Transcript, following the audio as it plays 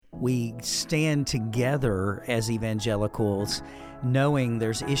we stand together as evangelicals, knowing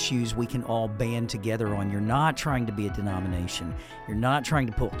there's issues we can all band together on. You're not trying to be a denomination. You're not trying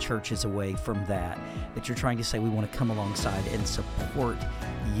to pull churches away from that, but you're trying to say we want to come alongside and support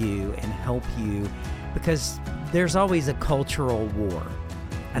you and help you, because there's always a cultural war.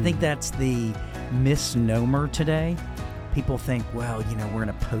 I think that's the misnomer today. People think, well, we're in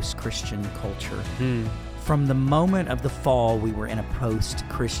a post-Christian culture. From the moment of the fall, we were in a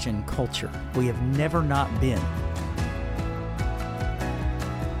post-Christian culture. We have never not been.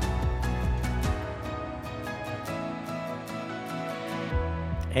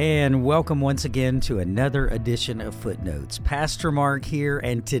 And welcome once again to another edition of Footnotes. Pastor Mark here,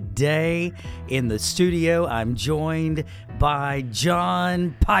 and today in the studio, I'm joined by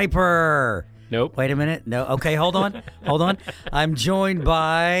John Piper. Nope. Wait a minute. No. Okay, hold on. Hold on. I'm joined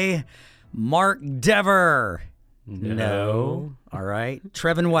by Mark Dever. No. All right.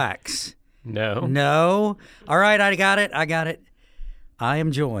 Trevin Wax. No. No. All right, I got it. I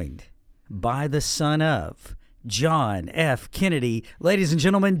am joined by the son of John F. Kennedy. Ladies and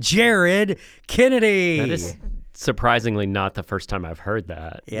gentlemen, Jared Kennedy. That is surprisingly not the first time I've heard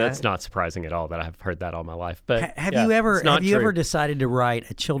that. Yeah. That's not surprising at all that I've heard that all my life. But have you it's ever decided to write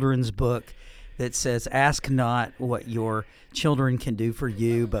a children's book that says, ask not what your children can do for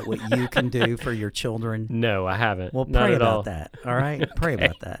you, but what you can do for your children? No, I haven't. Well, not pray at about all. that. All right? Pray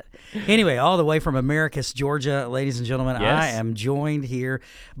about that. Anyway, all the way from Americus, Georgia, ladies and gentlemen, Yes. I am joined here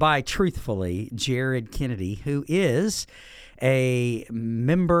by, truthfully, Jared Kennedy, who is a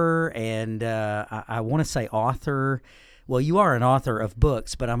member and I want to say author. Well, you are an author of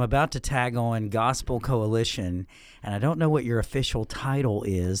books, but I'm about to tag on Gospel Coalition, and I don't know what your official title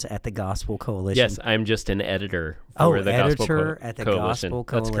is at the Gospel Coalition. Yes, I'm just an editor for the Gospel editor at the Coalition. Gospel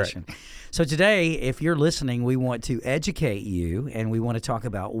That's Coalition. correct. So today, if you're listening, we want to educate you, and we want to talk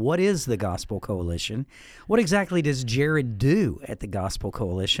about what is the Gospel Coalition. What exactly does Jared do at the Gospel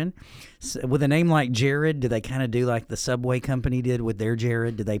Coalition? So with a name like Jared, do they kind of do like the Subway company did with their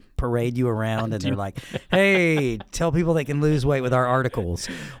Jared? Do they parade you around and they're like, hey, tell people they can lose weight with our articles?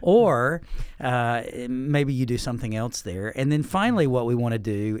 Or maybe you do something else there. And then finally, what we want to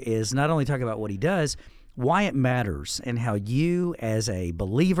do is not only talk about what he does, why it matters, and how you as a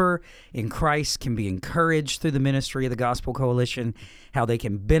believer in Christ can be encouraged through the ministry of the Gospel Coalition, how they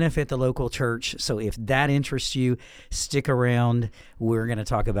can benefit the local church. So if that interests you, stick around. We're going to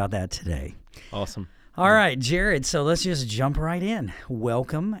talk about that today. Awesome. All right, Jared, so let's just jump right in.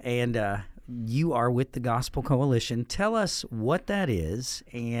 Welcome, and you are with the Gospel Coalition. Tell us what that is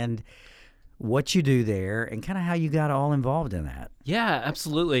and what you do there, and kind of how you got all involved in that. Yeah,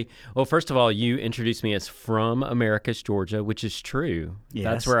 absolutely. Well, first of all, you introduced me as from Americus, Georgia, which is true. Yes.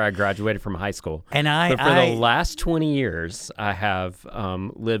 That's where I graduated from high school. And But for the last 20 years, I have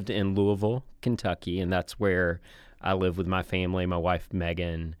lived in Louisville, Kentucky, and that's where I live with my family, my wife,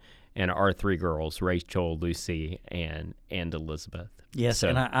 Megan, and our three girls, Rachel, Lucy, and Elizabeth. Yes, So-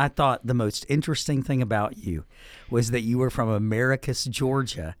 and I thought the most interesting thing about you was that you were from Americus,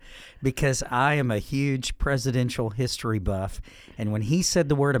 Georgia, because I am a huge presidential history buff, and when he said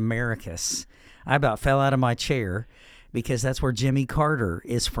the word Americus, I about fell out of my chair because that's where Jimmy Carter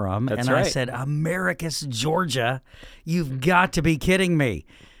is from. That's and right. I said, Americus, Georgia? You've got to be kidding me.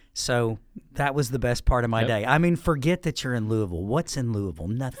 So that was the best part of my day. I mean, forget that you're in Louisville. What's in Louisville?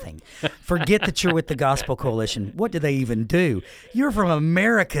 Nothing. Forget that you're with the Gospel Coalition. What do they even do? You're from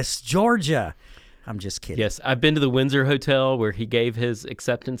Americus, Georgia. I'm just kidding. Yes, I've been to the Windsor Hotel where he gave his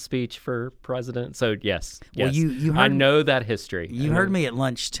acceptance speech for president. So yes, Well, you I heard- know that history. You heard me at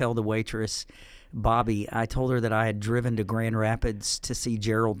lunch tell the waitress, Bobby, I told her that I had driven to Grand Rapids to see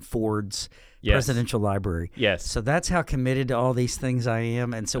Gerald Ford's Yes. presidential library. Yes. So that's how committed to all these things I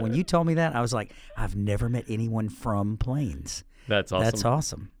am. And so when you told me that, I was like, I've never met anyone from Plains. That's awesome. That's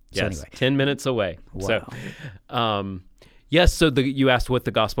awesome. So Yes, anyway. 10 minutes away. Wow. So, yes, so you asked what the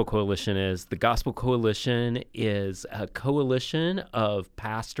Gospel Coalition is. The Gospel Coalition is a coalition of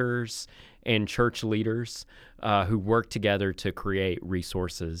pastors and church leaders who work together to create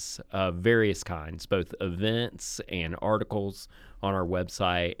resources of various kinds, both events and articles on our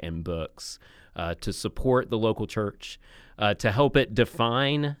website and books to support the local church, to help it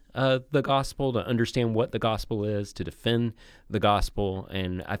define the gospel, to understand what the gospel is, to defend the gospel,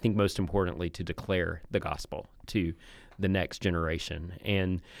 and I think most importantly, to declare the gospel to the next generation.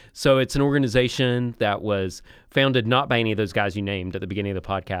 And so it's an organization that was founded not by any of those guys you named at the beginning of the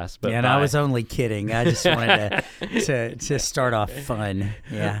podcast, but and I was only kidding. I just wanted to start off fun.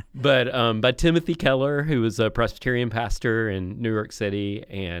 Yeah. But by Timothy Keller, who was a Presbyterian pastor in New York City,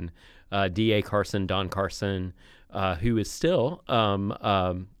 and D.A. Carson, Don Carson, who is still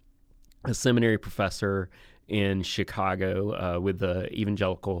a seminary professor in Chicago with the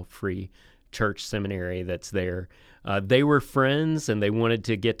Evangelical Free Church Seminary that's there. They were friends, and they wanted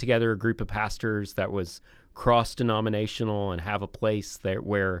to get together a group of pastors that was cross-denominational and have a place there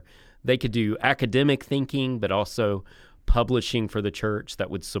where they could do academic thinking, but also publishing for the church that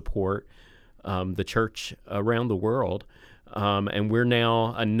would support the church around the world. And we're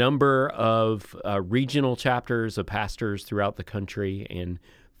now a number of regional chapters of pastors throughout the country and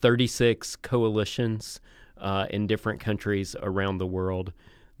 36 coalitions in different countries around the world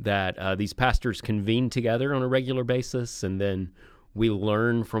that these pastors convene together on a regular basis, and then we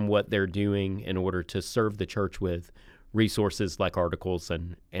learn from what they're doing in order to serve the church with resources like articles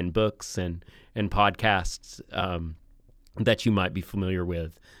and books and podcasts that you might be familiar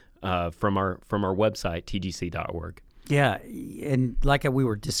with from our website, tgc.org. Yeah, and like we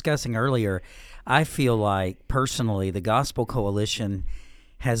were discussing earlier, I feel like personally the Gospel Coalition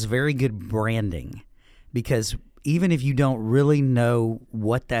has very good branding, because even if you don't really know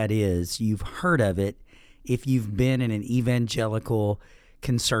what that is, you've heard of it if you've been in an evangelical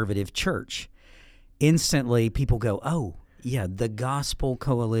conservative church. Instantly, people go, oh, yeah, the Gospel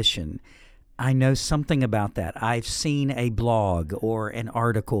Coalition. I know something about that. I've seen a blog or an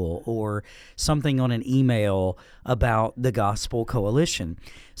article or something on an email about the Gospel Coalition.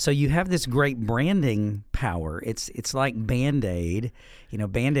 So you have this great branding power. It's like Band-Aid. You know,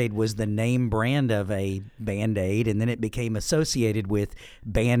 Band-Aid was the name brand of a Band-Aid, and then it became associated with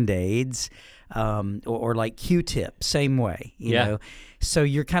Band-Aids, or like Q-Tip, same way. You know, so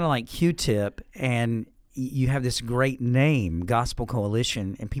you're kind of like Q-Tip, and you have this great name, Gospel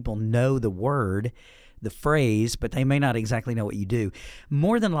Coalition, and people know the word, the phrase, but they may not exactly know what you do.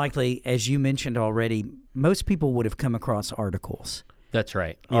 More than likely, as you mentioned already, most people would have come across articles. That's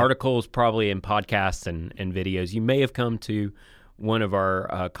right. Yeah. Articles, probably in podcasts and videos. You may have come to one of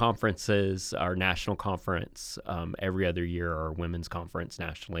our conferences, our national conference every other year, or our women's conference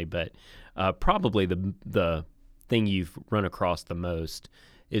nationally, but probably the thing you've run across the most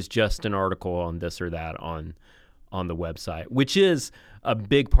is just an article on this or that on the website, which is a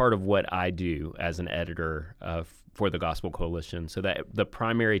big part of what I do as an editor for the Gospel Coalition. So that the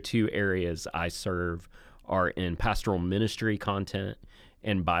primary two areas I serve are in pastoral ministry content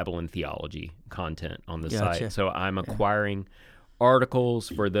and Bible and theology content on the site. So I'm acquiring articles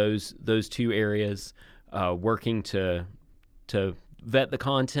for those two areas, working to vet the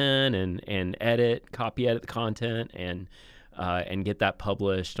content and copy edit the content and get that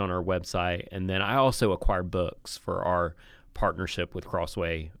published on our website. And then I also acquire books for our partnership with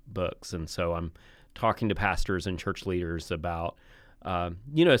Crossway Books. And so I'm talking to pastors and church leaders about,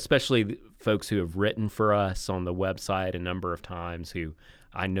 especially folks who have written for us on the website a number of times, who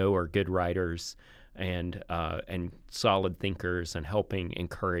I know are good writers and solid thinkers, and helping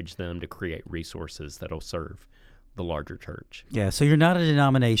encourage them to create resources that'll serve the larger church. Yeah, so you're not a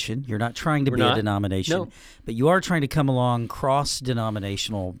denomination. You're not trying to be a denomination, but you are trying to come along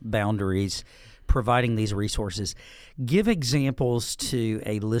cross-denominational boundaries, providing these resources. Give examples to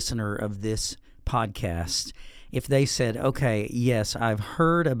a listener of this podcast if they said, okay, yes, I've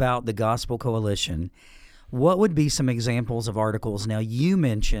heard about the Gospel Coalition. What would be some examples of articles? Now, you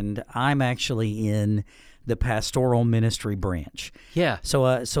mentioned I'm actually in the pastoral ministry branch. Yeah. So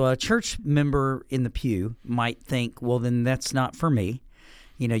a church member in the pew might think, well, then that's not for me.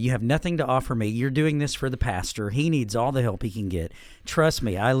 You know, you have nothing to offer me. You're doing this for the pastor. He needs all the help he can get. Trust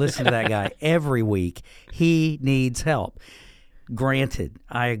me, I listen to that guy every week. He needs help. Granted,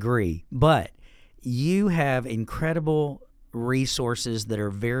 I agree. But you have incredible resources that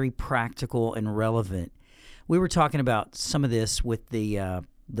are very practical and relevant. We were talking about some of this with the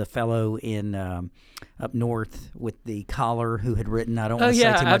fellow in up north with the collar who had written. I don't want to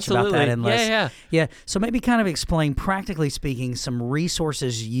say too much about that unless yeah. So maybe kind of explain, practically speaking, some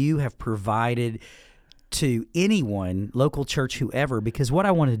resources you have provided to anyone, local church, whoever, because what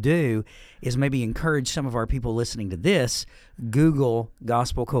I want to do is maybe encourage some of our people listening to this, Google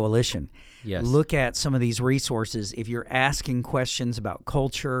Gospel Coalition. Yes. Look at some of these resources. If you're asking questions about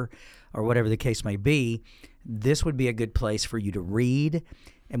culture or whatever the case may be, this would be a good place for you to read.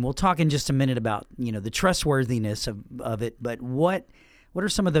 And we'll talk in just a minute about, the trustworthiness of it, but what are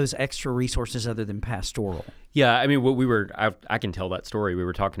some of those extra resources other than pastoral? Yeah, I mean, I can tell that story. We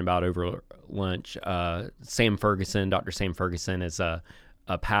were talking about over lunch. Sam Ferguson, Dr. Sam Ferguson, is a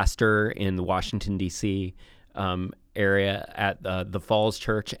pastor in the Washington, D.C. Area at the Falls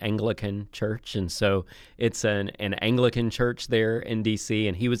Church, Anglican Church. And so it's an Anglican church there in D.C.,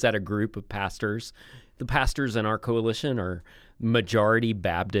 and he was at a group of pastors. The pastors in our coalition are majority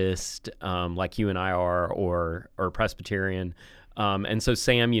Baptist, like you and I are, or Presbyterian. And so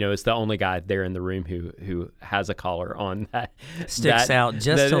Sam, is the only guy there in the room who has a collar on that sticks out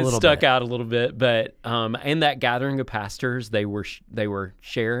just a little stuck bit. out a little bit. But and that gathering of pastors, they were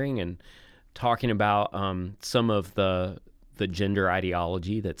sharing and talking about some of the gender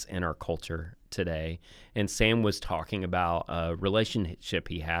ideology that's in our culture today. And Sam was talking about a relationship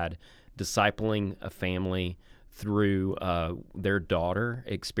he had, discipling a family through their daughter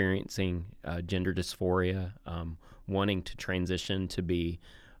experiencing gender dysphoria, wanting to transition to be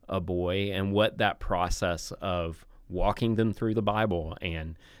a boy, and what that process of walking them through the Bible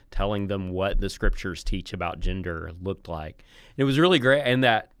and telling them what the scriptures teach about gender looked like. And it was really great, and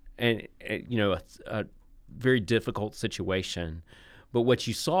a very difficult situation. But what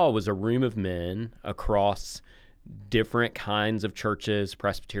you saw was a room of men across different kinds of churches,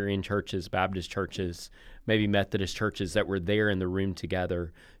 Presbyterian churches, Baptist churches, maybe Methodist churches, that were there in the room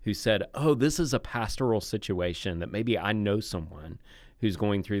together, who said, oh, this is a pastoral situation that maybe I know someone who's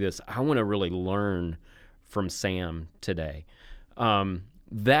going through this. I want to really learn from Sam today.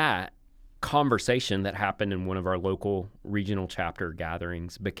 That conversation that happened in one of our local regional chapter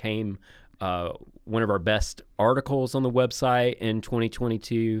gatherings became one of our best articles on the website in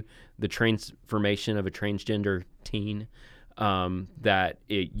 2022, The Transformation of a Transgender Teen.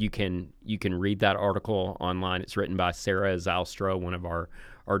 You can read that article online. It's written by Sarah Zalstra, one of our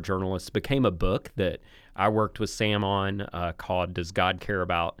journalists. Became a book that I worked with Sam on called Does God Care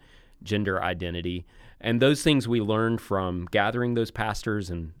About Gender Identity? And those things we learned from gathering those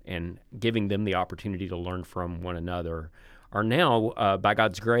pastors and giving them the opportunity to learn from one another are now, by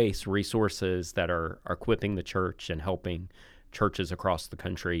God's grace, resources that are equipping the church and helping churches across the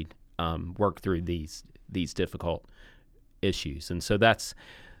country work through these difficult issues. And so that's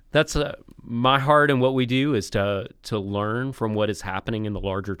my heart, and what we do is to learn from what is happening in the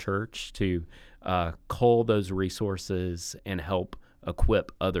larger church, to cull those resources and help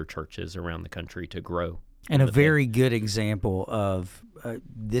equip other churches around the country to grow. And a very good example of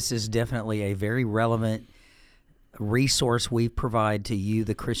this is definitely a very relevant resource we provide to you,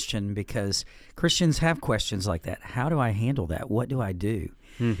 the Christian, because Christians have questions like that. How do I handle that? What do I do?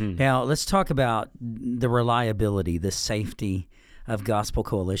 Mm-hmm. Now, let's talk about the reliability, the safety of Gospel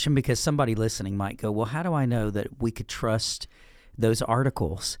Coalition, because somebody listening might go, well, how do I know that we could trust those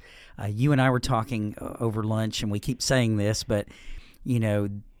articles? You and I were talking over lunch, and we keep saying this, but,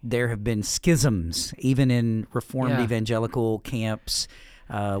 there have been schisms, even in Reformed evangelical camps,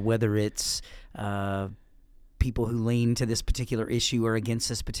 whether it's people who lean to this particular issue or against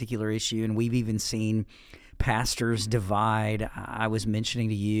this particular issue, and we've even seen pastors divide. I was mentioning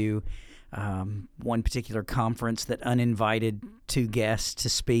to you one particular conference that uninvited two guests to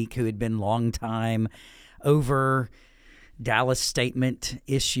speak who had been long time over Dallas Statement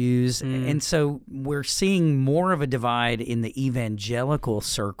issues. And so we're seeing more of a divide in the evangelical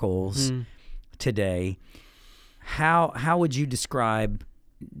circles today. How would you describe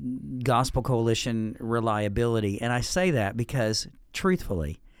Gospel Coalition reliability? And I say that because,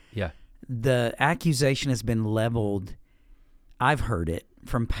 truthfully, the accusation has been leveled. I've heard it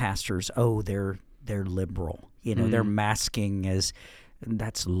from pastors. Oh, they're liberal. They're masking as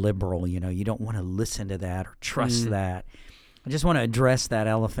that's liberal. You don't want to listen to that or trust that. I just want to address that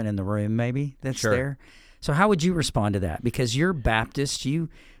elephant in the room, maybe that's there. So how would you respond to that? Because you're Baptist, you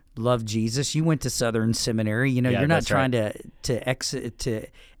love Jesus, you went to Southern Seminary. You're not trying to exit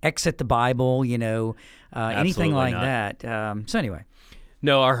the Bible. Anything like that. So anyway.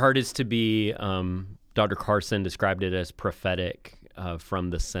 No, our heart is to be, Dr. Carson described it as prophetic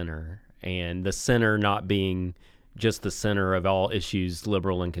from the center, and the center not being just the center of all issues,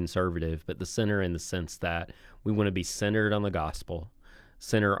 liberal and conservative, but the center in the sense that we want to be centered on the gospel,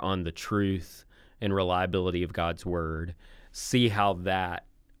 center on the truth and reliability of God's word, see how that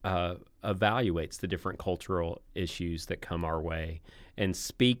evaluates the different cultural issues that come our way, and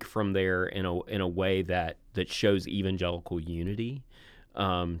speak from there in a way that shows evangelical unity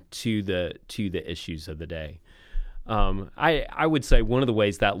to the issues of the day. I would say one of the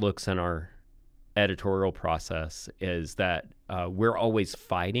ways that looks in our editorial process is that we're always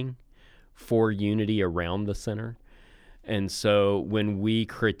fighting for unity around the center. And so when we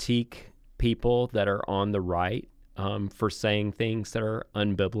critique people that are on the right for saying things that are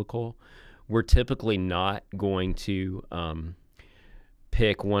unbiblical, we're typically not going to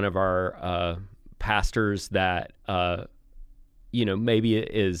pick one of our pastors that maybe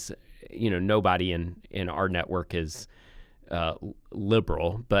is nobody in our network is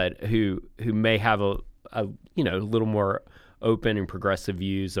liberal, but who may have a little more open and progressive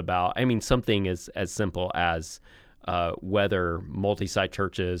views about, something as simple as whether multi-site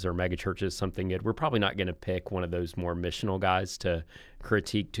churches or mega churches, something good, we're probably not going to pick one of those more missional guys to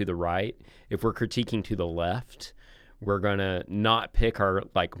critique to the right. If we're critiquing to the left, we're going to not pick our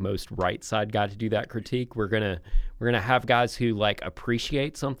most right side guy to do that critique. We're going to have guys who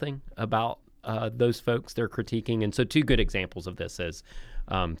appreciate something about those folks they're critiquing. And so two good examples of this is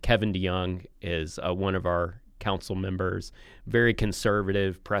Kevin DeYoung is one of our council members, very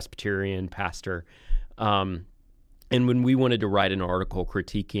conservative Presbyterian pastor. And when we wanted to write an article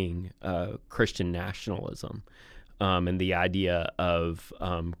critiquing Christian nationalism and the idea of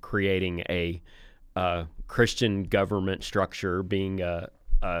creating a Christian government structure being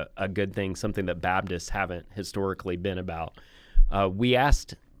a good thing, something that Baptists haven't historically been about, we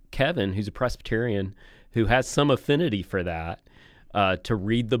asked Kevin, who's a Presbyterian, who has some affinity for that, to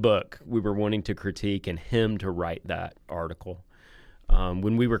read the book we were wanting to critique and him to write that article.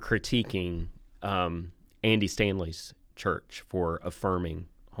 When we were critiquing Andy Stanley's church for affirming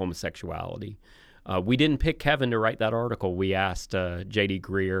homosexuality, we didn't pick Kevin to write that article. We asked J.D.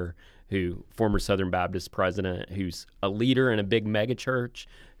 Greer, who former Southern Baptist president, who's a leader in a big mega church,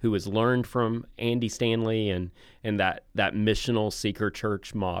 who has learned from Andy Stanley and that missional seeker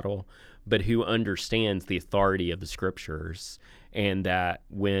church model, but who understands the authority of the scriptures, and that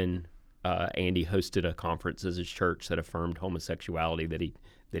when Andy hosted a conference as his church that affirmed homosexuality,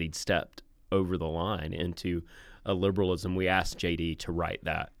 that he'd stepped over the line into a liberalism. We asked JD to write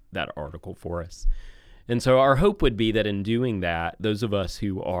that article for us. And so our hope would be that in doing that, those of us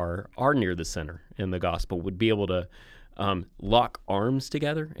who are near the center in the gospel would be able to lock arms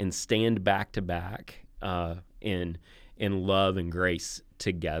together and stand back to back in love and grace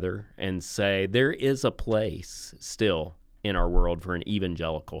together and say there is a place still in our world for an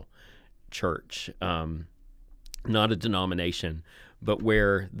evangelical church, not a denomination, but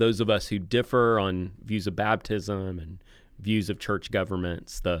where those of us who differ on views of baptism and views of church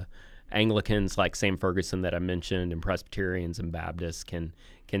governments, the Anglicans like Sam Ferguson that I mentioned, and Presbyterians and Baptists can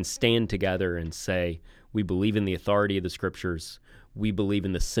stand together and say, we believe in the authority of the scriptures, we believe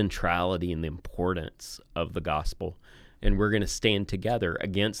in the centrality and the importance of the gospel, and we're going to stand together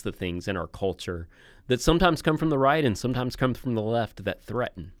against the things in our culture that sometimes come from the right and sometimes come from the left that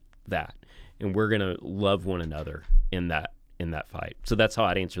threaten that. And we're going to love one another in that fight. So that's how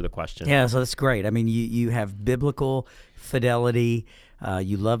I'd answer the question. Yeah, so that's great. I mean, you have biblical fidelity.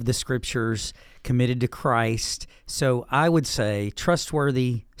 You love the scriptures, committed to Christ. So I would say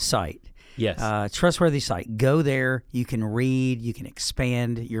trustworthy site. Yes. Trustworthy site. Go there. You can read. You can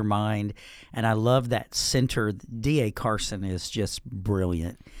expand your mind. And I love that center. D.A. Carson is just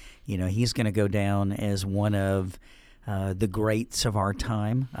brilliant. You know, he's going to go down as one of the greats of our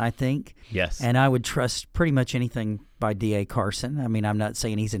time, I think. Yes. And I would trust pretty much anything by D.A. Carson. I mean, I'm not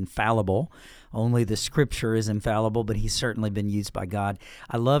saying he's infallible. Only the scripture is infallible, but he's certainly been used by God.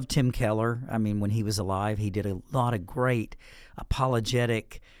 I love Tim Keller. I mean, when he was alive, he did a lot of great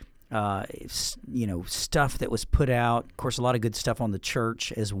apologetic stuff that was put out. Of course, a lot of good stuff on the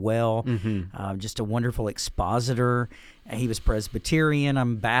church as well. Mm-hmm. Just a wonderful expositor. He was Presbyterian.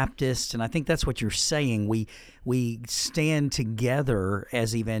 I'm Baptist, and I think that's what you're saying. We stand together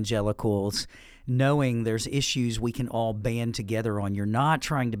as evangelicals, knowing there's issues we can all band together on. You're not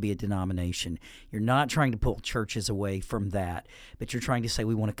trying to be a denomination. You're not trying to pull churches away from that, but you're trying to say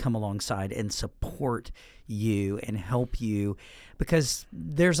we want to come alongside and support you and help you, because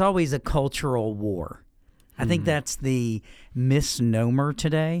there's always a cultural war. I think that's the misnomer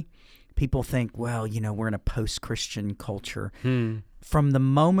today. People think, well, we're in a post-Christian culture. From the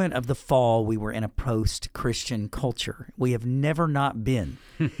moment of the fall, we were in a post-Christian culture. We have never not been.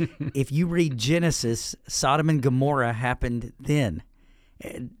 If you read Genesis, Sodom and Gomorrah happened then.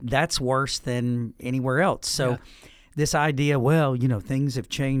 That's worse than anywhere else. So this idea, well, things have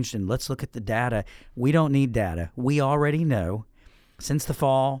changed and let's look at the data. We don't need data. We already know since the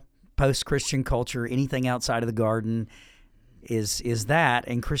fall, post-Christian culture, anything outside of the garden is that,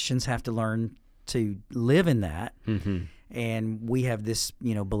 and Christians have to learn to live in that. Mm-hmm. And we have this,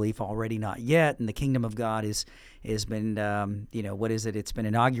 belief already, not yet. And the kingdom of God has been, it's been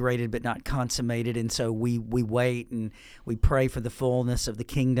inaugurated but not consummated. And so we wait and we pray for the fullness of the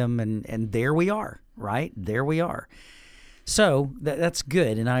kingdom. And there we are, right? There we are. So that's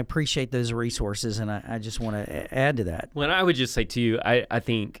good. And I appreciate those resources. And I just want to add to that. Well, I would just say to you, I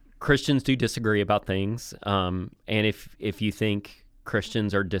think Christians do disagree about things. And if you think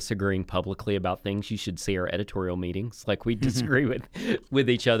Christians are disagreeing publicly about things, you should see our editorial meetings. Like, we disagree with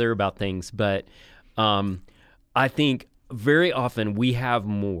each other about things. But I think very often we have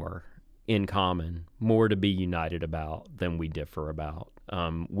more in common, more to be united about than we differ about.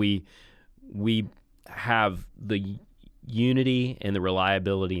 We have the unity and the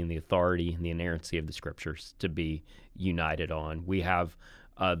reliability and the authority and the inerrancy of the Scriptures to be united on. We have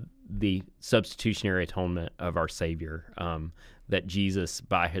the substitutionary atonement of our Savior, that Jesus,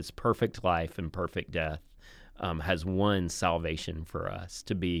 by his perfect life and perfect death, has won salvation for us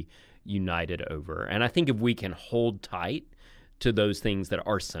to be united over. And I think if we can hold tight to those things that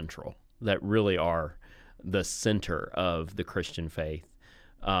are central, that really are the center of the Christian faith,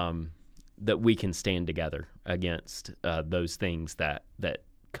 that we can stand together against those things that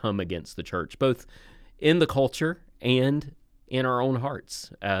come against the church, both in the culture and in our own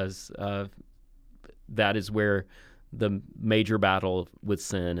hearts, as that is where the major battle with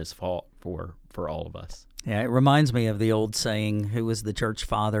sin is fought for all of us. Yeah, it reminds me of the old saying, who was the church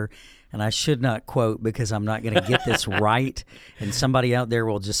father? And I should not quote because I'm not going to get this right, and somebody out there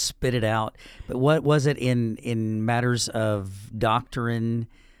will just spit it out. But what was it in matters of doctrine?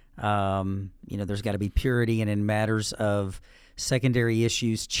 There's got to be purity, and in matters of secondary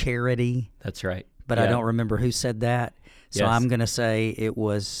issues, charity. That's right. But I don't remember who said that. So Yes. I'm going to say it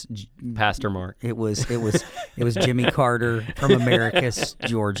was Pastor Mark. It was Jimmy Carter from Americus,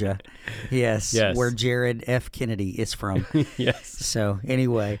 Georgia. Yes, where Jared F. Kennedy is from. Yes. So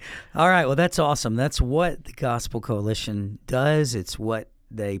anyway, all right. Well, that's awesome. That's what the Gospel Coalition does. It's what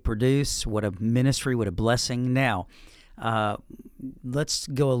they produce. What a ministry. What a blessing. Now, let's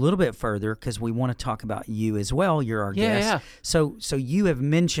go a little bit further because we want to talk about you as well. You're our guest. Yeah. So you have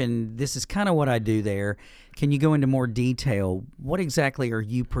mentioned this is kind of what I do there. Can you go into more detail? What exactly are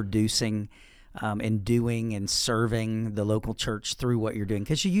you producing and doing and serving the local church through what you're doing?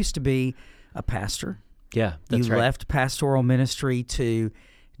 Because you used to be a pastor. Yeah, that's you right. left pastoral ministry to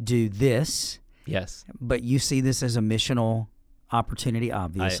do this. Yes. But you see this as a missional opportunity,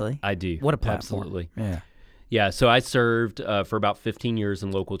 obviously. I do. What a platform. Absolutely. Yeah. Yeah, so I served for about 15 years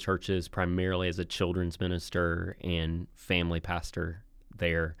in local churches, primarily as a children's minister and family pastor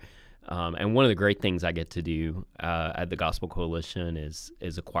there. And one of the great things I get to do at the Gospel Coalition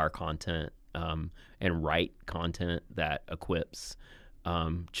is acquire content and write content that equips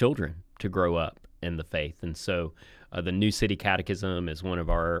children to grow up in the faith. And so the New City Catechism is one of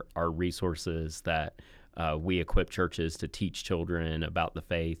our resources that we equip churches to teach children about the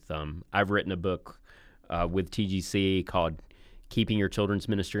faith. I've written a book with TGC called Keeping Your Children's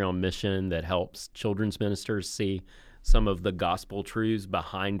Ministry on Mission that helps children's ministers see some of the gospel truths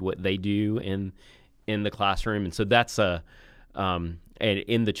behind what they do in the classroom. And so that's in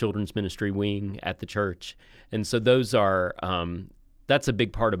the children's ministry wing at the church. And so those are that's a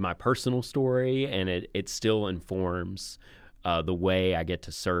big part of my personal story, and it still informs the way I get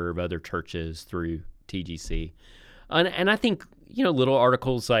to serve other churches through TGC. And I think, little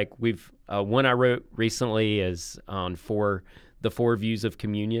articles like one I wrote recently is on the four views of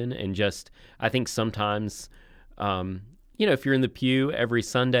communion. And I think sometimes, if you're in the pew every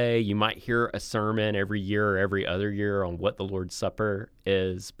Sunday, you might hear a sermon every year or every other year on what the Lord's Supper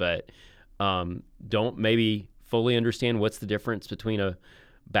is, but don't maybe fully understand what's the difference between a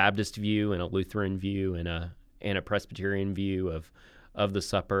Baptist view and a Lutheran view and a Presbyterian view of the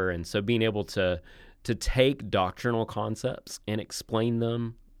supper. And so being able to take doctrinal concepts and explain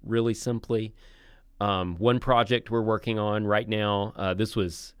them really simply. One project we're working on right now, this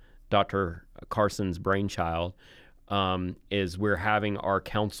was Dr. Carson's brainchild, is we're having our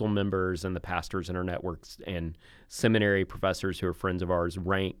council members and the pastors in our networks and seminary professors who are friends of ours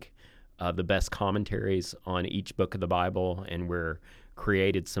rank the best commentaries on each book of the Bible, and we're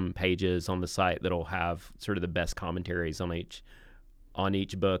created some pages on the site that'll have sort of the best commentaries on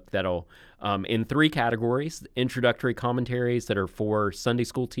each book that'll in three categories: introductory commentaries that are for Sunday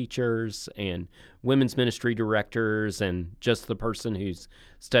school teachers and women's ministry directors and just the person who's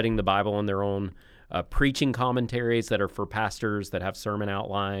studying the Bible on their own; preaching commentaries that are for pastors that have sermon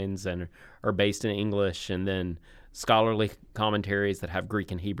outlines and are based in English; and then scholarly commentaries that have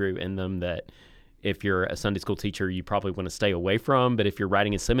Greek and Hebrew in them that if you're a Sunday school teacher, you probably want to stay away from, but if you're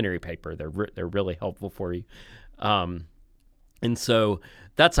writing a seminary paper, they're really helpful for you. And so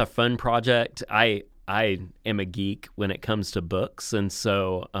that's a fun project. I am a geek when it comes to books, and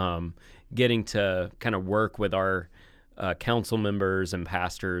so getting to kind of work with our council members and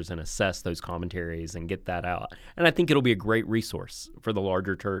pastors and assess those commentaries and get that out. And I think it'll be a great resource for the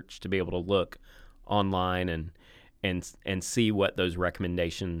larger church to be able to look online and see what those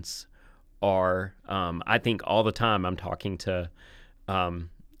recommendations are. I think all the time I'm talking to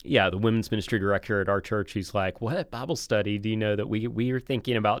the women's ministry director at our church who's like, what Bible study do you know that we are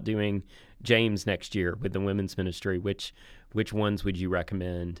thinking about doing James next year with the women's ministry? Which ones would you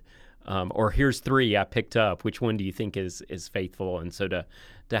recommend? or here's 3 I picked up. Which one do you think is faithful? And so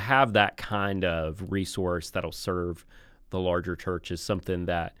to have that kind of resource that'll serve the larger church is something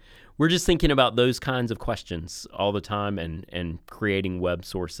that we're just thinking about those kinds of questions all the time, and creating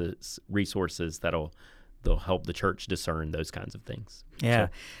resources they'll help the church discern those kinds of things. Yeah,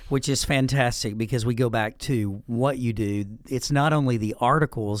 So, which is fantastic because we go back to what you do. It's not only the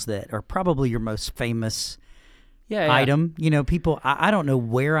articles that are probably your most famous item. You know, people, I don't know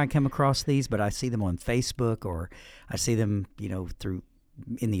where I come across these, but I see them on Facebook, or I see them, through,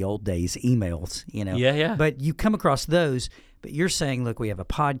 in the old days, emails, Yeah. But you come across those, but you're saying, look, we have a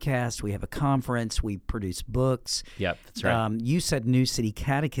podcast, we have a conference, we produce books. Yep, that's right. You said New City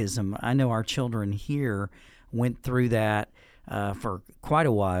Catechism. I know our children here went through that for quite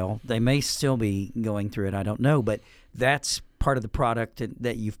a while. They may still be going through it, I don't know, but that's part of the product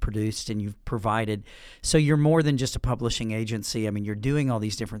that you've produced and you've provided. So you're more than just a publishing agency. I mean, you're doing all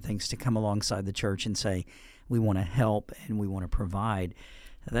these different things to come alongside the church and say, we want to help and we want to provide.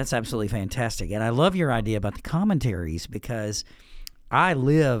 That's absolutely fantastic. And I love your idea about the commentaries, because I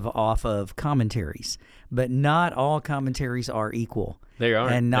live off of commentaries, but not all commentaries are equal. They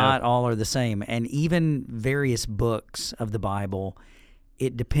aren't. And not all are the same. And even various books of the Bible,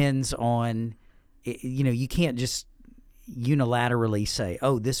 it depends on, you can't just unilaterally say,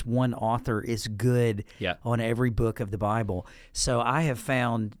 oh, this one author is good on every book of the Bible. So I have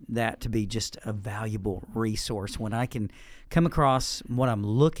found that to be just a valuable resource when I can come across what I'm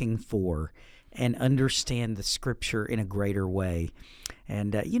looking for and understand the Scripture in a greater way.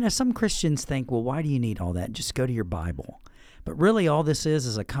 And, some Christians think, well, why do you need all that? Just go to your Bible. But really all this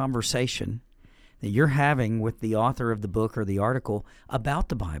is a conversation that you're having with the author of the book or the article about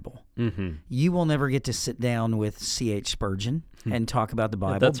the Bible. Mm-hmm. You will never get to sit down with C.H. Spurgeon and talk about the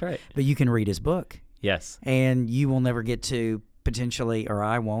Bible. That's right. But you can read his book. Yes. And you will never get to potentially, or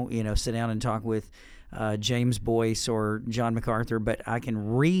I won't, sit down and talk with James Boyce or John MacArthur, but I can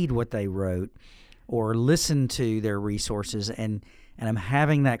read what they wrote or listen to their resources, and I'm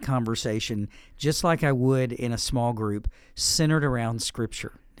having that conversation just like I would in a small group centered around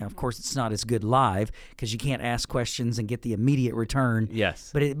Scripture. Now, of course, it's not as good live because you can't ask questions and get the immediate return.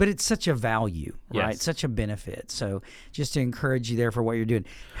 Yes. But it's such a value, right? Yes. Such a benefit. So just to encourage you there for what you're doing.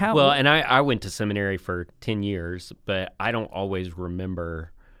 And I went to seminary for 10 years, but I don't always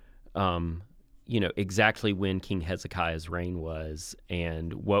remember, exactly when King Hezekiah's reign was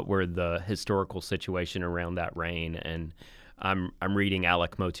and what were the historical situation around that reign. And I'm reading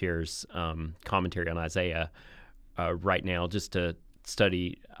Alec Motier's commentary on Isaiah right now just to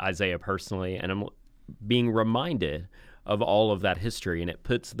study Isaiah personally, and I'm being reminded of all of that history, and it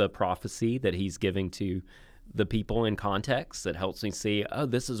puts the prophecy that he's giving to the people in context. That helps me see, oh,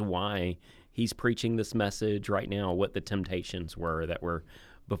 this is why he's preaching this message right now, what the temptations were that were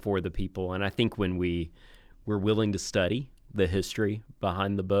before the people. And I think when we're willing to study the history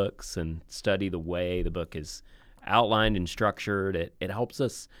behind the books and study the way the book is outlined and structured, it helps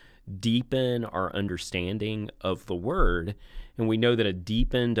us deepen our understanding of the Word. And we know that a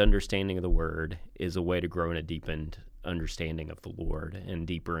deepened understanding of the Word is a way to grow in a deepened understanding of the Lord and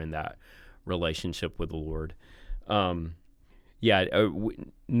deeper in that relationship with the Lord. None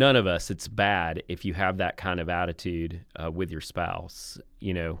of us, it's bad if you have that kind of attitude with your spouse.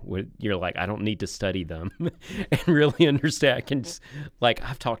 You're like, I don't need to study them and really understand. I can just,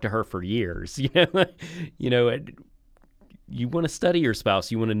 I've talked to her for years. You want to study your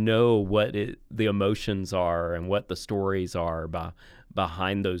spouse. You want to know what the emotions are and what the stories are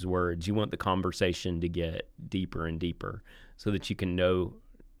behind those words. You want the conversation to get deeper and deeper so that you can know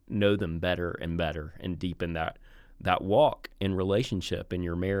them better and better and deepen that walk in relationship in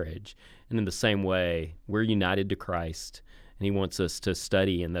your marriage. And in the same way, we're united to Christ, and he wants us to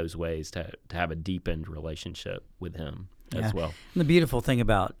study in those ways to have a deepened relationship with him as well. And the beautiful thing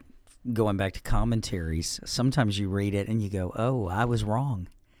about going back to commentaries, sometimes you read it and you go, oh, I was wrong.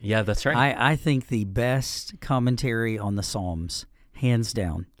 Yeah, that's right. I think the best commentary on the Psalms, hands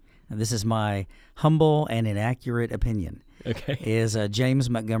down, and this is my humble and inaccurate opinion, is James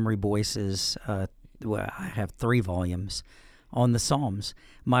Montgomery Boyce's, I have 3 volumes on the Psalms.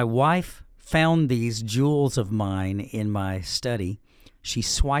 My wife found these jewels of mine in my study. She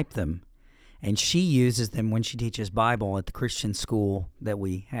swiped them, and she uses them when she teaches Bible at the Christian school that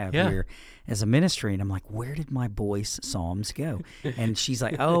we have here as a ministry. And I'm like, where did my Boyce Psalms go? And she's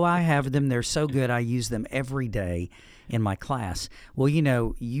like, oh, I have them. They're so good. I use them every day in my class. Well,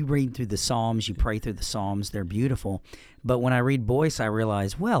 you read through the Psalms, you pray through the Psalms. They're beautiful. But when I read Boyce, I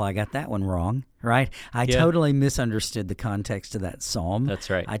realize, well, I got that one wrong, right? I totally misunderstood the context of that psalm. That's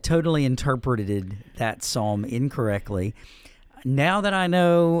right. I totally interpreted that psalm incorrectly. now that I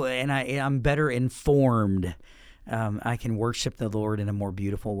know and I'm better informed, I can worship the Lord in a more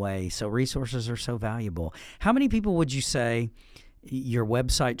beautiful way. So resources are so valuable. How many people would you say your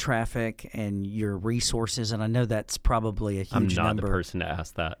website traffic and your resources, and I know that's probably a huge number. I'm not the person to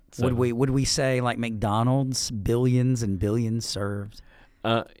ask that. So. Would we say like McDonald's, billions and billions served?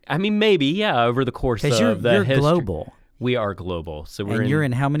 I mean, maybe, yeah, over the course of you're the history. Global. We are global. So you're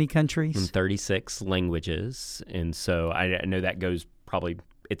in how many countries? In 36 languages. And so I know that goes probably,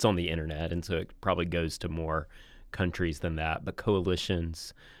 it's on the internet, and so it probably goes to more countries than that. But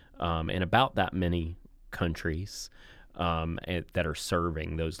coalitions in about that many countries that are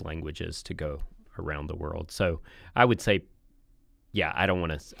serving those languages to go around the world. So I would say, yeah, I don't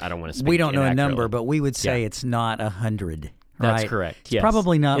want to speak We don't know a number, inaccurately. but we would say it's not 100. That's right? correct. It's yes.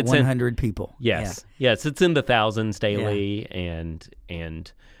 probably not It's 100 people. Yes. Yeah. Yes, it's in the thousands daily and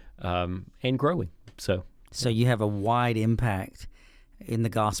growing. So you have a wide impact in the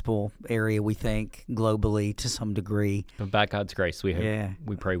gospel area, we think, globally to some degree. by God's grace, we hope,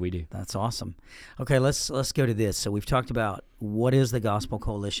 we pray we do. That's awesome. Okay, let's go to this. So we've talked about what is the Gospel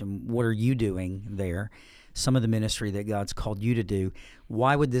Coalition, what are you doing there, some of the ministry that God's called you to do.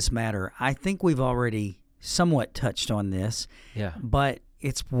 Why would this matter? I think we've already somewhat touched on this, but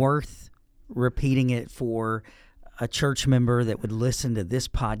it's worth repeating it for a church member that would listen to this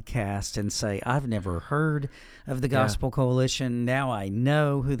podcast and say, I've never heard of the Gospel Coalition. Now I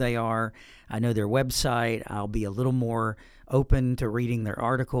know who they are. I know their website. I'll be a little more open to reading their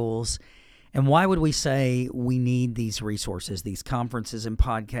articles. And why would we say we need these resources, these conferences and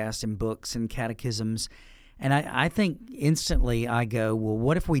podcasts and books and catechisms? And I think instantly I go, well,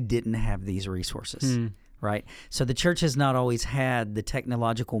 what if we didn't have these resources? Right? So the church has not always had the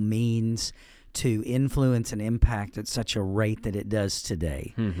technological means to influence and impact at such a rate that it does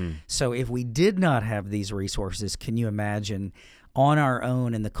today. So if we did not have these resources, can you imagine on our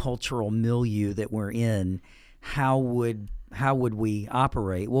own in the cultural milieu that we're in, how would we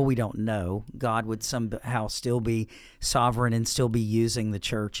operate? Well, we don't know. God would somehow still be sovereign and still be using the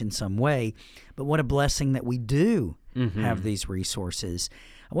church in some way. But what a blessing that we do have these resources.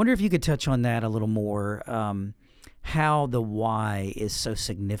 I wonder if you could touch on that a little more, how the why is so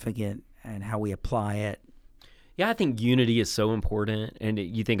significant and how we apply it. Yeah, I think unity is so important. And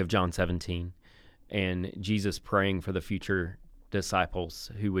you think of John 17 and Jesus praying for the future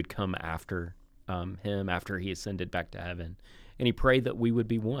disciples who would come after him after he ascended back to heaven. And he prayed that we would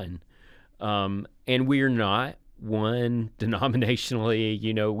be one. And we are not one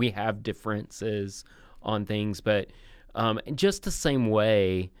denominationally. We have differences on things, but just the same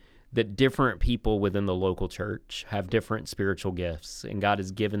way that different people within the local church have different spiritual gifts, and God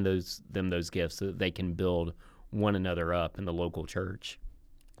has given them those gifts so that they can build one another up in the local church.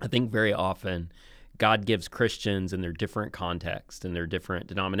 I think very often God gives Christians in their different contexts, in their different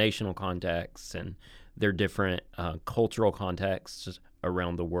denominational contexts, and their different cultural contexts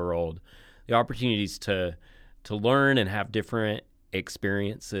around the world, the opportunities to learn and have different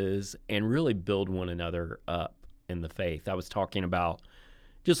experiences and really build one another up in the faith. I was talking about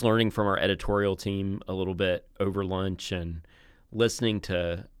just learning from our editorial team a little bit over lunch and listening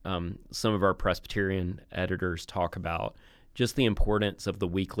to some of our Presbyterian editors talk about just the importance of the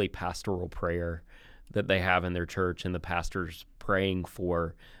weekly pastoral prayer that they have in their church, and the pastors praying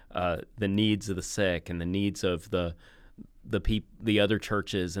for the needs of the sick and the needs of the other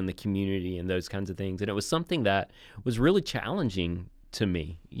churches and the community and those kinds of things. And it was something that was really challenging to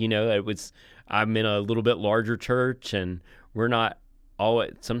me. I'm in a little bit larger church, and we're not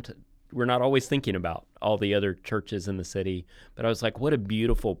always thinking about all the other churches in the city, but I was like, what a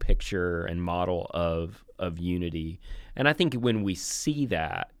beautiful picture and model of unity. And I think when we see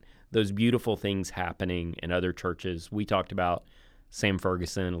that, those beautiful things happening in other churches, we talked about Sam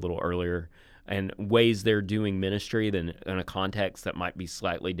Ferguson a little earlier, and ways they're doing ministry in a context that might be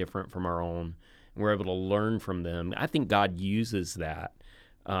slightly different from our own. And we're able to learn from them. I think God uses that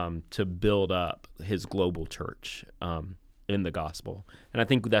to build up his global church in the gospel. And I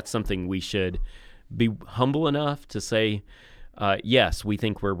think that's something we should be humble enough to say, yes, we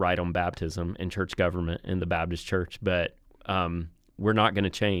think we're right on baptism and church government in the Baptist church, but we're not going to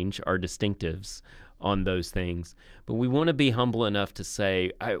change our distinctives on those things. But we want to be humble enough to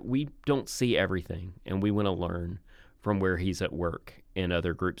say, we don't see everything, and we want to learn from where he's at work in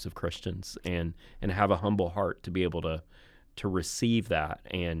other groups of Christians, and have a humble heart to be able to receive that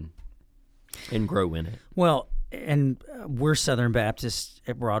and grow in it. Well, and we're Southern Baptist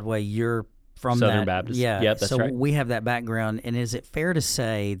at Broadway. You're from Southern Baptist. Yeah. Yep, that's so right. we have that background. And is it fair to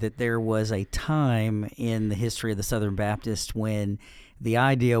say that there was a time in the history of the Southern Baptist when the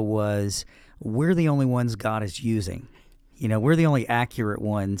idea was we're the only ones God is using? We're the only accurate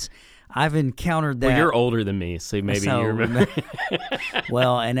ones. I've encountered that. Well, you're older than me, so maybe you remember.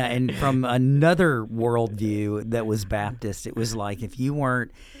 Well, and from another worldview that was Baptist, it was like if you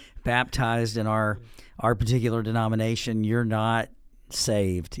weren't baptized in our particular denomination, you're not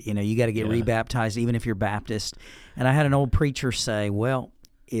saved. You got to get rebaptized even if you're Baptist. And I had an old preacher say, well,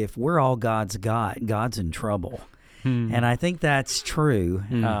 if we're all God's in trouble. And I think that's true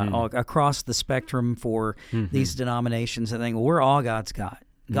across the spectrum for these denominations. I think we're all God's God.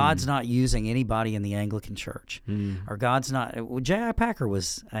 God's not using anybody in the Anglican Church, or God's not. Well, J.I. Packer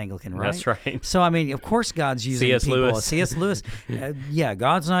was Anglican, right? That's right. So, I mean, of course God's using C.S. people. Lewis. C.S. Lewis.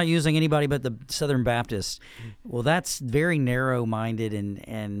 God's not using anybody but the Southern Baptists. Well, that's very narrow-minded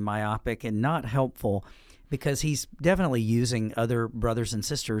and myopic and not helpful, because he's definitely using other brothers and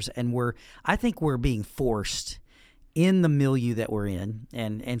sisters, and I think we're being forced in the milieu that we're in,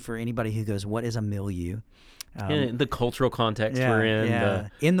 and for anybody who goes, what is a milieu? In the cultural context we're in. Yeah.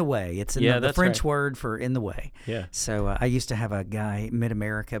 In the way. It's in the French word for in the way. Yeah. So I used to have a guy,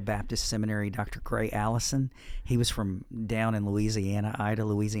 Mid-America Baptist Seminary, Dr. Gray Allison. He was from down in Louisiana, Ida,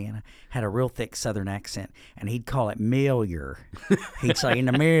 Louisiana, had a real thick Southern accent, and he'd call it milieu. He'd say, in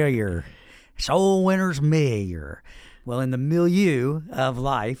the milieu, soul winner's milieu. Well, in the milieu of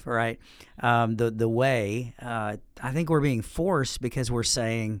life, right, the way, I think we're being forced because we're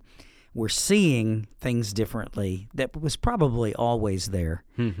seeing things differently that was probably always there,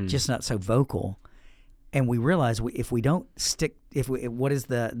 just not so vocal. And we realize if we don't stick, what is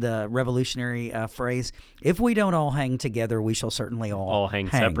the revolutionary phrase? If we don't all hang together, we shall certainly all hang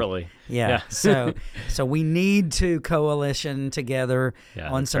separately. Yeah. So we need to coalition together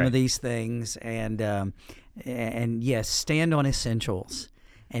on some of these things, and yes, stand on essentials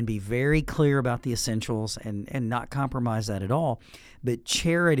and be very clear about the essentials and not compromise that at all. But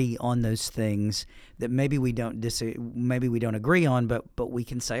charity on those things that maybe we don't agree on, but we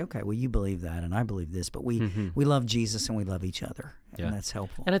can say, okay, well, you believe that and I believe this, but we love Jesus and we love each other, and that's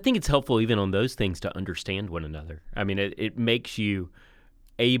helpful. And I think it's helpful even on those things to understand one another. I mean, it makes you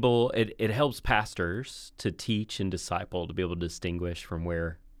able. It helps pastors to teach and disciple, to be able to distinguish from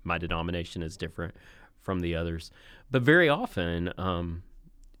where my denomination is different from the others. But very often,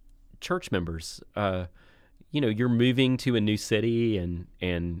 church members, you're moving to a new city,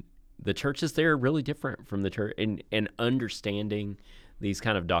 and the churches there are really different from the church, and understanding these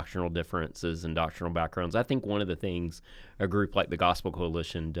kind of doctrinal differences and doctrinal backgrounds. I think one of the things a group like the Gospel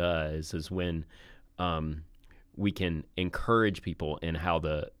Coalition does is when we can encourage people in how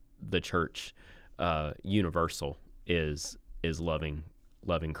the church universal is loving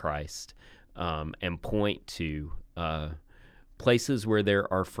Christ, and point to places where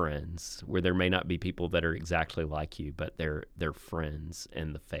there are friends, where there may not be people that are exactly like you, but they're friends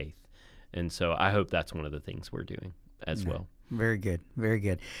in the faith. And so I hope that's one of the things we're doing as well. Very good. Very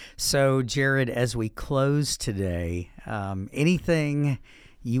good. So, Jared, as we close today, anything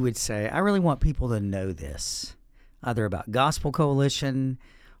you would say, I really want people to know this, either about Gospel Coalition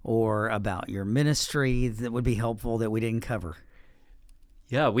or about your ministry, that would be helpful that we didn't cover?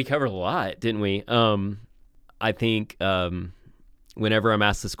 Yeah, we covered a lot, didn't we? I think whenever I'm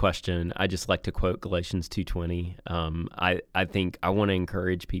asked this question, I just like to quote Galatians 2:20. I think I want to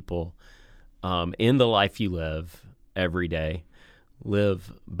encourage people in the life you live every day,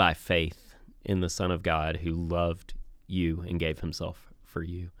 live by faith in the Son of God who loved you and gave himself for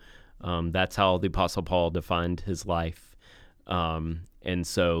you. That's how the Apostle Paul defined his life. And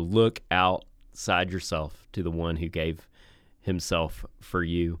so look outside yourself to the one who gave himself for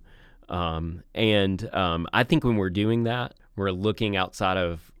you. I think when we're doing that, we're looking outside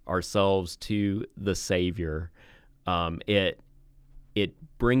of ourselves to the Savior. It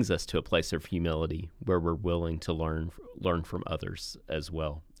brings us to a place of humility where we're willing to learn from others as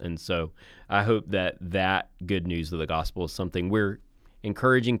well. And so I hope that good news of the gospel is something we're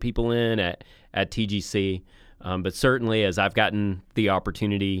encouraging people in at TGC. But certainly, as I've gotten the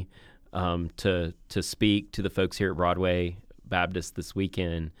opportunity to speak to the folks here at Broadway Baptist this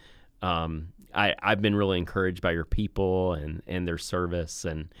weekend, I've been really encouraged by your people and their service,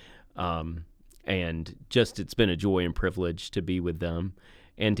 and just it's been a joy and privilege to be with them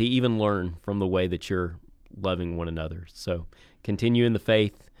and to even learn from the way that you're loving one another. So continue in the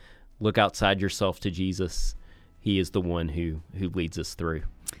faith, look outside yourself to Jesus. He is the one who leads us through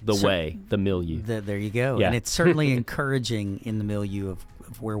the way, the milieu. There you go. Yeah. And it's certainly encouraging in the milieu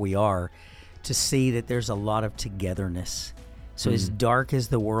of where we are to see that there's a lot of togetherness. So as dark as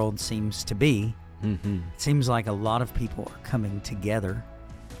the world seems to be, it seems like a lot of people are coming together,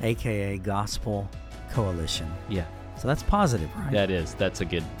 a.k.a. Gospel Coalition. Yeah. So that's positive, right?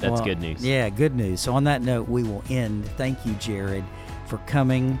 That's good news. Yeah, good news. So on that note, we will end. Thank you, Jared, for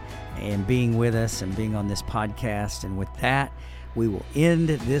coming and being with us and being on this podcast. And with that, we will end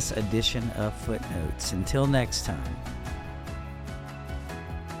this edition of Footnotes. Until next time.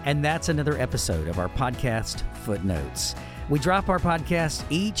 And that's another episode of our podcast, Footnotes. We drop our podcast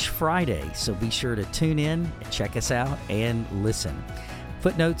each Friday, so be sure to tune in, check us out, and listen.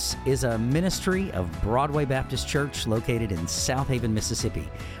 Footnotes is a ministry of Broadway Baptist Church located in South Haven, Mississippi.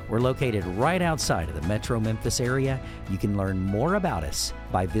 We're located right outside of the Metro Memphis area. You can learn more about us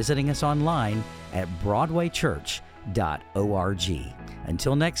by visiting us online at broadwaychurch.org.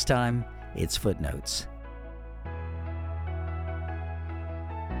 Until next time, it's Footnotes.